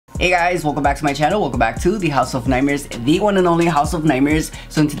Hey guys, welcome back to my channel. Welcome back to the House of Nightmares, the one and only House of Nightmares.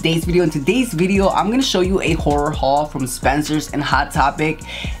 So in today's video, I'm gonna show you a horror haul from Spencer's and Hot Topic.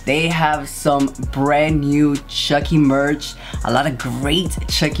 They have some brand new Chucky merch, a lot of great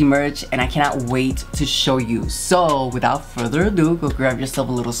Chucky merch, and I cannot wait to show you. So without further ado, go grab yourself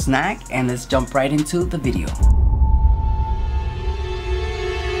a little snack and let's jump right into the video.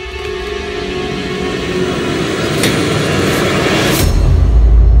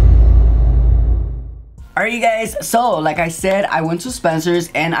 Alright you guys, so like I said, I went to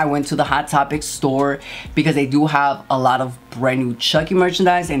Spencer's and I went to the Hot Topic store because they do have a lot of brand new Chucky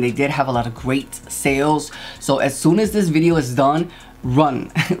merchandise and they did have a lot of great sales. So as soon as this video is done,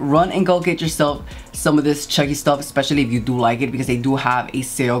 run and go get yourself some of this Chucky stuff, especially if you do like it, because they do have a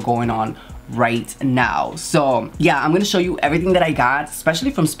sale going on right now. So yeah, I'm gonna show you everything that I got,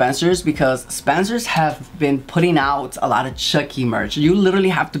 especially from Spencer's, because Spencer's have been putting out a lot of Chucky merch. You literally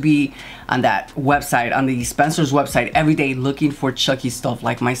have to be on that website, on the Spencer's website every day looking for Chucky stuff.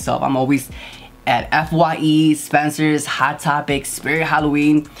 Like myself, I'm always at FYE, Spencer's, Hot Topic, Spirit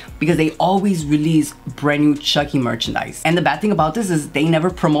Halloween, because they always release brand new Chucky merchandise. And the bad thing about this is they never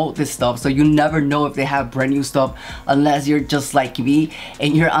promote this stuff, so you never know if they have brand new stuff unless you're just like me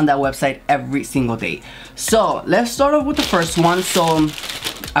and you're on that website every single day. So let's start off with the first one. So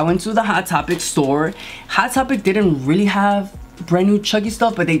I went to the Hot Topic store. Hot Topic didn't really have brand new Chucky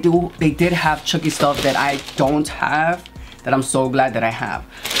stuff, but they did have Chucky stuff that I don't have, that I'm so glad that I have.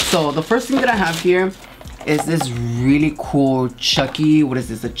 So the first thing that I have here is this really cool Chucky, what is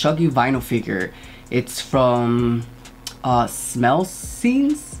this, a Chucky vinyl figure. It's from Small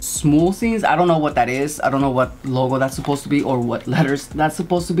Scenes. I don't know what that is. I don't know what logo that's supposed to be or what letters that's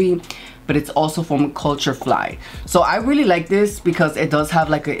supposed to be, but it's also from Culture Fly. So I really like this because it does have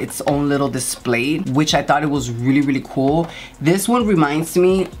like its own little display, which I thought it was really cool. This one reminds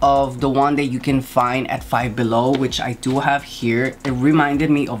me of the one that you can find at Five Below, which I do have here. It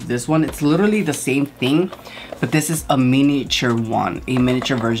reminded me of this one. It's literally the same thing, but this is a miniature one, a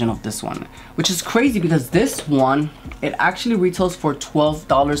miniature version of this one, which is crazy because this one, it actually retails for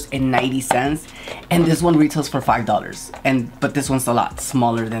 $12.90 and this one retails for $5. But this one's a lot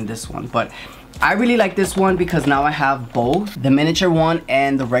smaller than this one. But I really like this one because now I have both the miniature one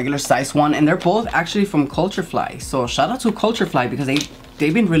and the regular size one, and they're both actually from Culture Fly. So shout out to Culture Fly because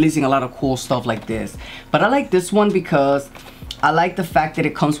they've been releasing a lot of cool stuff like this. But I like this one because I like the fact that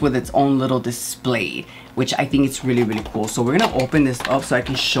it comes with its own little display, which I think it's really cool. So we're gonna open this up so I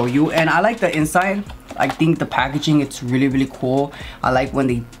can show you. And I like the inside. I think the packaging, it's really cool. I like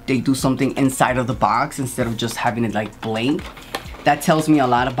when they do something inside of the box instead of just having it like blank. That tells me a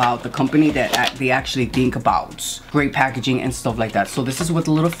lot about the company, that they actually think about great packaging and stuff like that. So this is what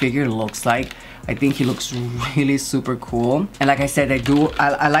the little figure looks like. I think he looks really super cool. And like I said,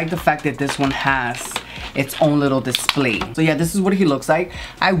 I like the fact that this one has its own little display. So yeah, this is what he looks like.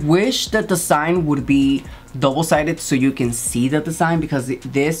 I wish that the sign would be double-sided so you can see the design, because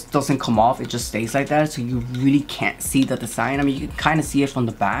this doesn't come off, it just stays like that, so you really can't see the design. I mean, you can kind of see it from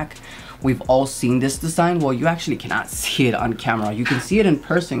the back. We've all seen this design. Well, you actually cannot see it on camera. You can see it in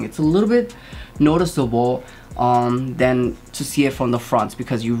person. It's a little bit noticeable than to see it from the front,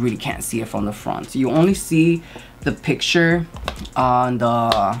 because you really can't see it from the front. You only see the picture on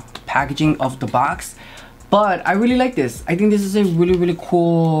the packaging of the box. But I really like this. I think this is a really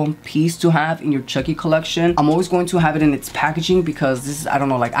cool piece to have in your Chucky collection. I'm always going to have it in its packaging because this is, I don't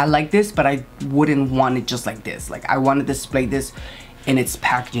know, like I like this, but I wouldn't want it just like this. Like I want to display this in its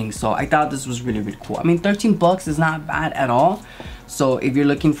packaging. So I thought this was really cool. I mean, 13 bucks is not bad at all. So if you're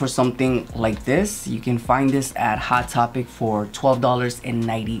looking for something like this, you can find this at Hot Topic for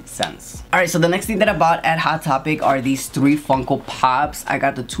 $12.90. Alright, so the next thing that I bought at Hot Topic are these 3 Funko Pops. I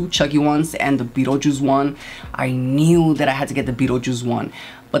got the 2 Chucky ones and the Beetlejuice one. I knew that I had to get the Beetlejuice one.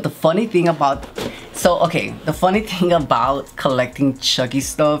 But the funny thing about, the funny thing about collecting Chucky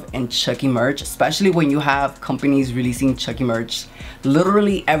stuff and Chucky merch, especially when you have companies releasing Chucky merch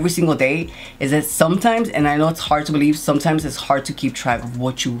literally every single day, is that sometimes, and I know it's hard to believe, sometimes it's hard to keep track of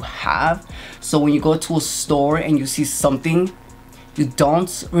what you have. So when you go to a store and you see something, you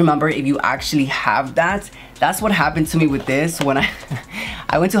don't remember if you actually have that. That's what happened to me with this. When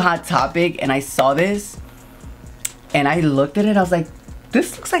I went to Hot Topic and I saw this and I looked at it, I was like,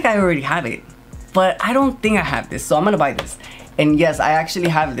 this looks like I already have it, but I don't think I have this, so I'm gonna buy this. And yes, I actually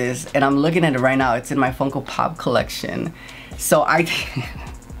have this, and I'm looking at it right now. It's in my Funko Pop collection. So I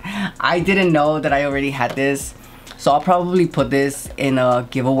didn't know that I already had this. So I'll probably put this in a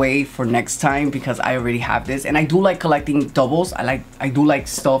giveaway for next time because I already have this. And I do like collecting doubles. I do like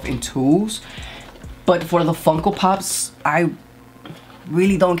stuff in twos. But for the Funko Pops, I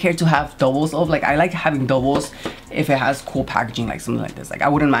really don't care to have doubles of. Like, I like having doubles if it has cool packaging, like something like this. Like, I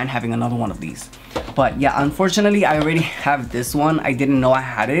wouldn't mind having another one of these. But yeah, unfortunately, I already have this one. I didn't know I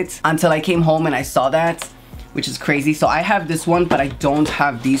had it until I came home and I saw that, which is crazy. So I have this one, but I don't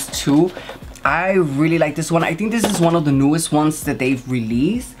have these two. I really like this one. I think this is one of the newest ones that they've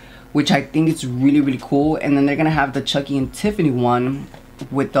released, which I think is really, really cool. And then they're gonna have the Chucky and Tiffany one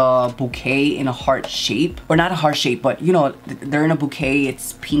with the bouquet in a heart shape, or not a heart shape, but you know, they're in a bouquet.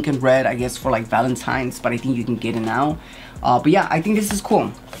 It's pink and red, I guess, for like Valentine's, but I think you can get it now. But yeah, I think this is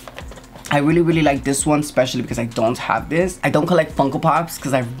cool. I really, really like this one, especially because I don't have this. I don't collect Funko Pops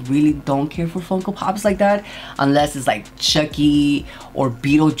because I really don't care for Funko Pops like that, unless it's like Chucky or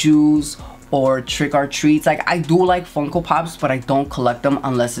Beetlejuice or Trick or Treats. Like, I do like Funko Pops, but I don't collect them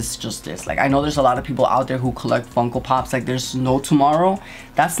unless it's just this. Like, I know there's a lot of people out there who collect Funko Pops like there's no tomorrow.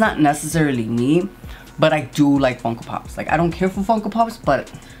 That's not necessarily me, but I do like Funko Pops. Like, I don't care for Funko Pops, but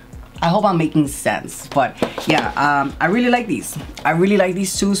I hope I'm making sense. But yeah, I really like these. I really like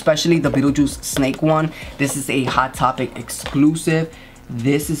these two, especially the Beetlejuice snake one. This is a Hot Topic exclusive.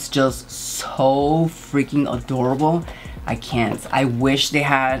 This is just so freaking adorable. I can't. I wish they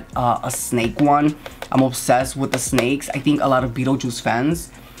had a snake one. I'm obsessed with the snakes. I think a lot of Beetlejuice fans,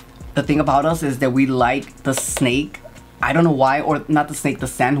 the thing about us is that we like the snake. I don't know why, or not the snake, the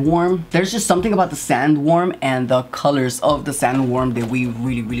sandworm. There's just something about the sandworm and the colors of the sandworm that we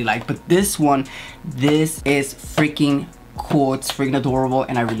really, really like. But this one, this is freaking cool. It's freaking adorable,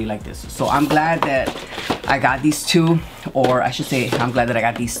 and I really like this. So I'm glad that I got these two, or I should say I'm glad that I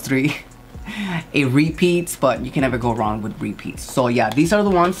got these three. A repeat, but you can never go wrong with repeats. So yeah, these are the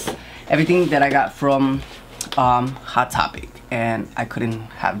ones, everything that I got from Hot Topic, and I couldn't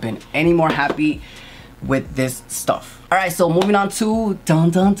have been any more happy with this stuff. All right, so moving on to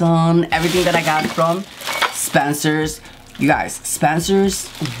everything that I got from Spencer's. You guys,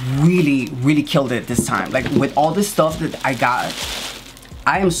 Spencer's really killed it this time. Like, with all this stuff that I got,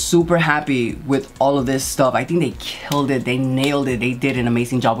 I am super happy with all of this stuff. I think they killed it. They nailed it. They did an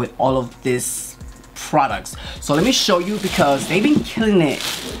amazing job with all of this products. So let me show you, because they've been killing it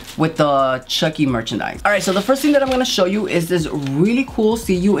with the Chucky merchandise. All right, so the first thing that I'm gonna show you is this really cool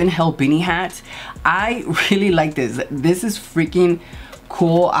See You in Hell beanie hat. I really like this. This is freaking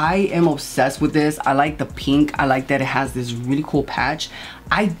cool. I am obsessed with this. I like the pink. I like that it has this really cool patch.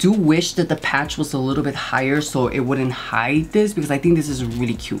 I do wish that the patch was a little bit higher so it wouldn't hide this, because I think this is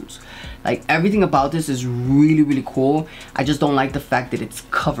really cute. Like, everything about this is really cool. I just don't like the fact that it's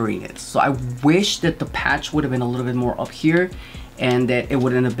covering it. So I wish that the patch would have been a little bit more up here and that it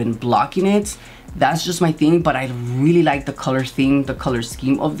wouldn't have been blocking it. That's just my thing, but I really like the color theme, the color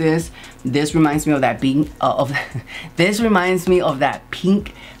scheme of this. This reminds me of that this reminds me of that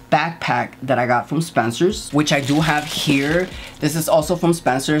pink backpack that I got from Spencer's, which I do have here. This is also from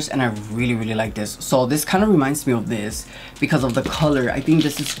Spencer's, and I really like this. So this kind of reminds me of this because of the color. I think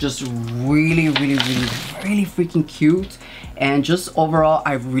this is just really freaking cute. And just overall,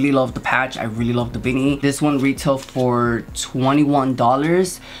 I really love the patch. I really love the beanie. This one retailed for $21.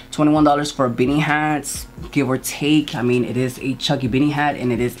 $21 for a beanie hat, give or take. I mean, it is a Chucky beanie hat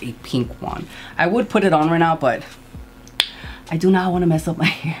and it is a pink one. I would put it on right now, but I do not want to mess up my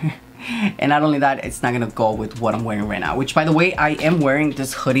hair. And not only that, it's not gonna go with what I'm wearing right now. Which, by the way, I am wearing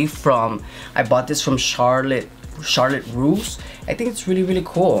this hoodie from, I bought this from Charlotte Russe. I think it's really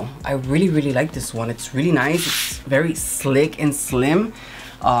cool. I really like this one. It's really nice. It's very slick and slim.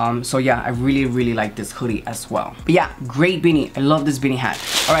 So yeah, I really like this hoodie as well. But yeah, great beanie. I love this beanie hat.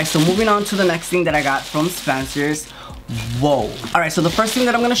 All right, so moving on to the next thing that I got from Spencer's. Whoa. All right, so the first thing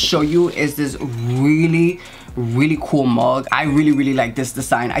that I'm gonna show you is this really cool mug. I really like this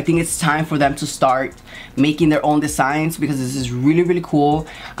design. I think it's time for them to start making their own designs, because this is really cool.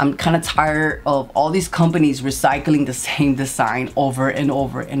 I'm kind of tired of all these companies recycling the same design over and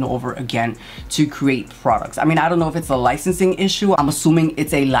over again to create products. I mean, I don't know if it's a licensing issue. I'm assuming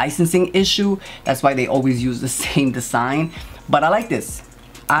it's a licensing issue. That's why they always use the same design. But I like this.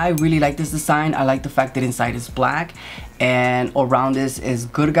 I really like this design. I like the fact that inside is black and around this is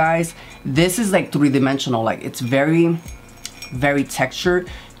good guys. This is like three-dimensional. Like, it's very textured.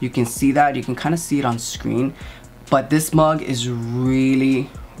 You can see that. You can kind of see it on screen. But this mug is really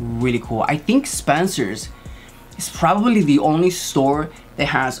cool. I think Spencer's is probably the only store that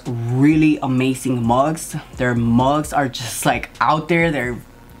has really amazing mugs. Their mugs are just like out there. They're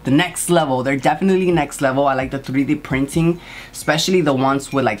the next level. They're definitely next level. I like the 3D printing, especially the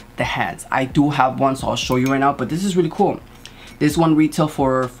ones with like the heads. I do have one, so I'll show you right now, but this is really cool. This one retail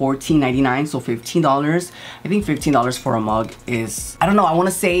for $14.99, so $15. I think $15 for a mug is, I don't know, I want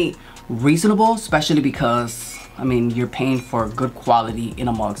to say reasonable, especially because I mean, you're paying for good quality in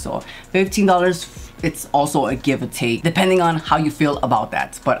a mug. So $15, it's also a give or take depending on how you feel about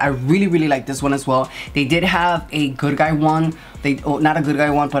that. But I really like this one as well. They did have a good guy one, not a good guy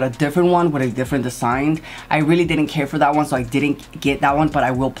one, but a different one with a different design. I really didn't care for that one, so I didn't get that one, but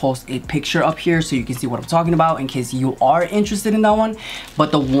I will post a picture up here so you can see what I'm talking about in case you are interested in that one.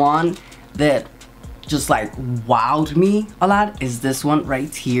 But the one that just like wowed me a lot is this one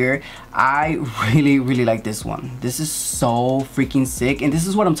right here. I really like this one. This is so freaking sick, and this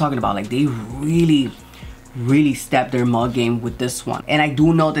is what I'm talking about. Like, they really stepped their mug game with this one. And I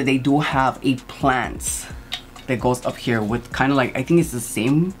do know that they do have a plant that goes up here with kind of like, I think it's the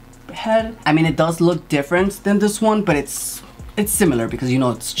same head. I mean, it does look different than this one, but it's similar because, you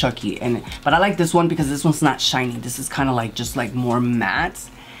know, it's Chucky. But I like this one because this one's not shiny. This is kind of like just like more matte.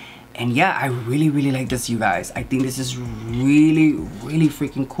 And yeah, I really like this, you guys. I think this is really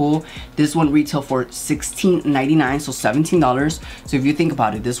freaking cool. This one retail for $16.99, so $17. So if you think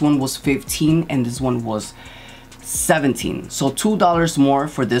about it, this one was $15 and this one was $17, so $2 more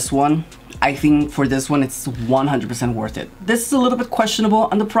for this one. I think for this one it's 100% worth it. This is a little bit questionable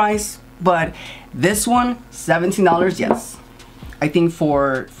on the price, but this one, $17, yes. I think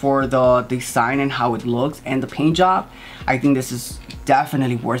for the design and how it looks and the paint job, I think this is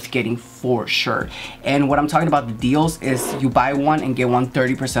definitely worth getting for sure. And what I'm talking about the deals is you buy one and get one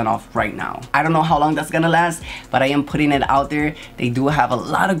 30% off right now. I don't know how long that's gonna last, but I am putting it out there. They do have a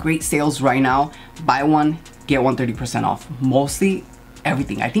lot of great sales right now. Buy one, get one 30% off. Mostly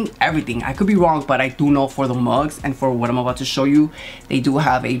everything. I think everything. I could be wrong, but I do know for the mugs and for what I'm about to show you, they do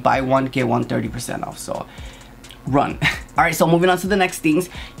have a buy one, get one 30% off. So run. All right, so moving on to the next things,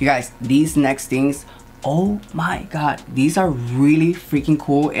 you guys. These next things, oh my god, these are really freaking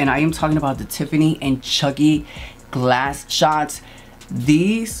cool. And I am talking about the Tiffany and Chucky glass shots.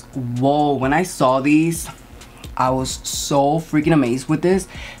 These, whoa, when I saw these, I was so freaking amazed with this.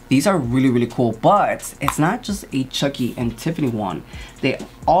 These are really cool, but it's not just a Chucky and Tiffany one. They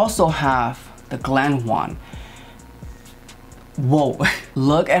also have the Glen one. Whoa,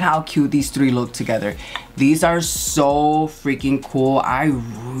 look at how cute these three look together. These are so freaking cool. I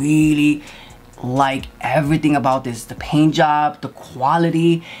really like everything about this, the paint job, the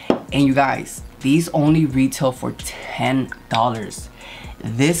quality. And you guys, these only retail for $10.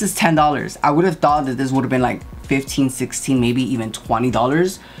 This is $10. I would have thought that this would have been like $15, $16, maybe even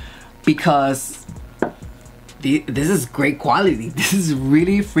 $20, because this is great quality. This is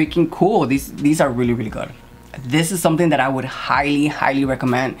really freaking cool. These are really good. This is something that I would highly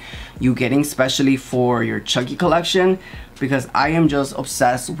recommend you getting, especially for your Chucky collection, because I am just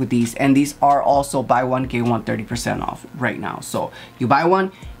obsessed with these. And these are also buy one get one 30% off right now. So you buy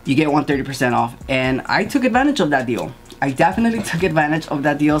one, you get one 30% off, and I took advantage of that deal. I definitely took advantage of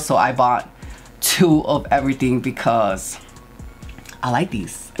that deal. So I bought two of everything because I like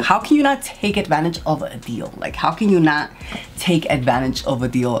these. How can you not take advantage of a deal? Like, how can you not take advantage of a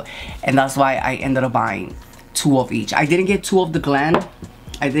deal? And that's why I ended up buying two of each. I didn't get two of the Glen.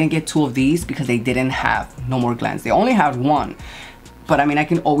 I didn't get two of these because they didn't have no more Glens. They only had one. But I mean, I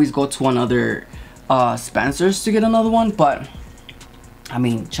can always go to another Spencer's to get another one. But I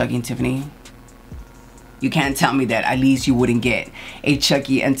mean, Chucky and Tiffany, you can't tell me that at least you wouldn't get a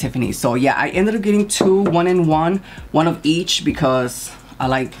Chucky and Tiffany. So yeah, I ended up getting two, one of each, because I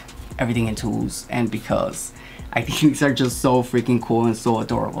like everything in twos and because I think these are just so freaking cool and so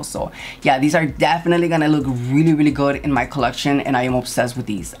adorable. So yeah, these are definitely gonna look really good in my collection, and I am obsessed with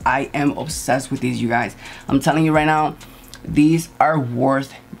these. I am obsessed with these, you guys. I'm telling you right now, these are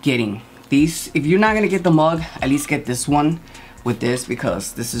worth getting. These, if you're not gonna get the mug, at least get this one with this,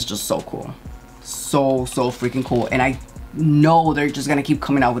 because this is just so cool. So freaking cool. And I know they're just gonna keep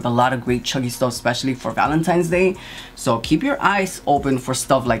coming out with a lot of great Chucky stuff, especially for Valentine's Day. So keep your eyes open for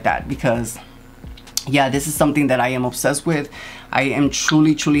stuff like that, because yeah, this is something that I am obsessed with. I am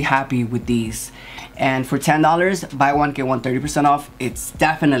truly happy with these. And for $10, buy one get one 30% off. It's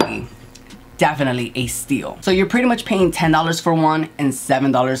definitely a steal. So you're pretty much paying $10 for one and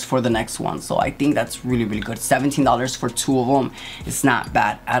 $7 for the next one. So I think that's really good. $17 for two of them. It's not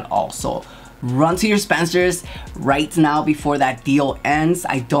bad at all. So run to your Spencer's right now before that deal ends.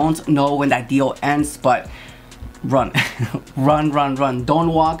 I don't know when that deal ends, but run. run. Don't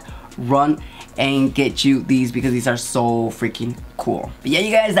walk, run and get you these, because these are so freaking cool. But yeah,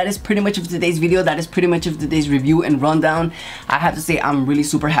 you guys, that is pretty much of today's video. That is pretty much of today's review and rundown. I have to say, I'm really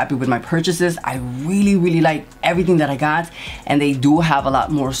super happy with my purchases. I really like everything that I got, and they do have a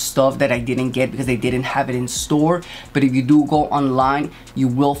lot more stuff that I didn't get because they didn't have it in store. But if you do go online, you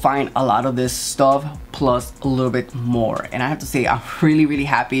will find a lot of this stuff plus a little bit more. And I have to say, I'm really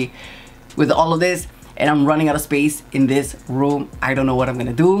happy with all of this. and I'm running out of space in this room. I don't know what I'm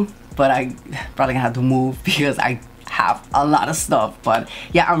gonna do, but I probably gonna have to move because I have a lot of stuff. But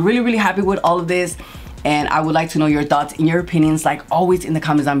yeah, I'm really happy with all of this, and I would like to know your thoughts and your opinions, like always, in the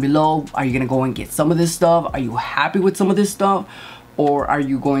comments down below. Are you gonna go and get some of this stuff? Are you happy with some of this stuff, or are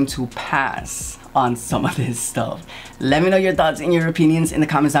you going to pass on some of this stuff? Let me know your thoughts and your opinions in the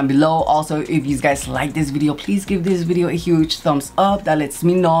comments down below. Also, if you guys like this video, please give this video a huge thumbs up. That lets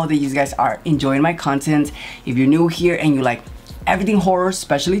me know that you guys are enjoying my content. If you're new here and you like everything horror,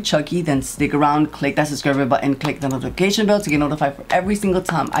 especially Chucky, then stick around, click that subscribe button, click the notification bell to get notified for every single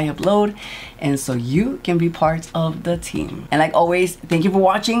time I upload, and so you can be part of the team. And like always, thank you for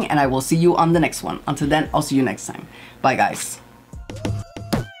watching, and I will see you on the next one. Until then, I'll see you next time. Bye guys.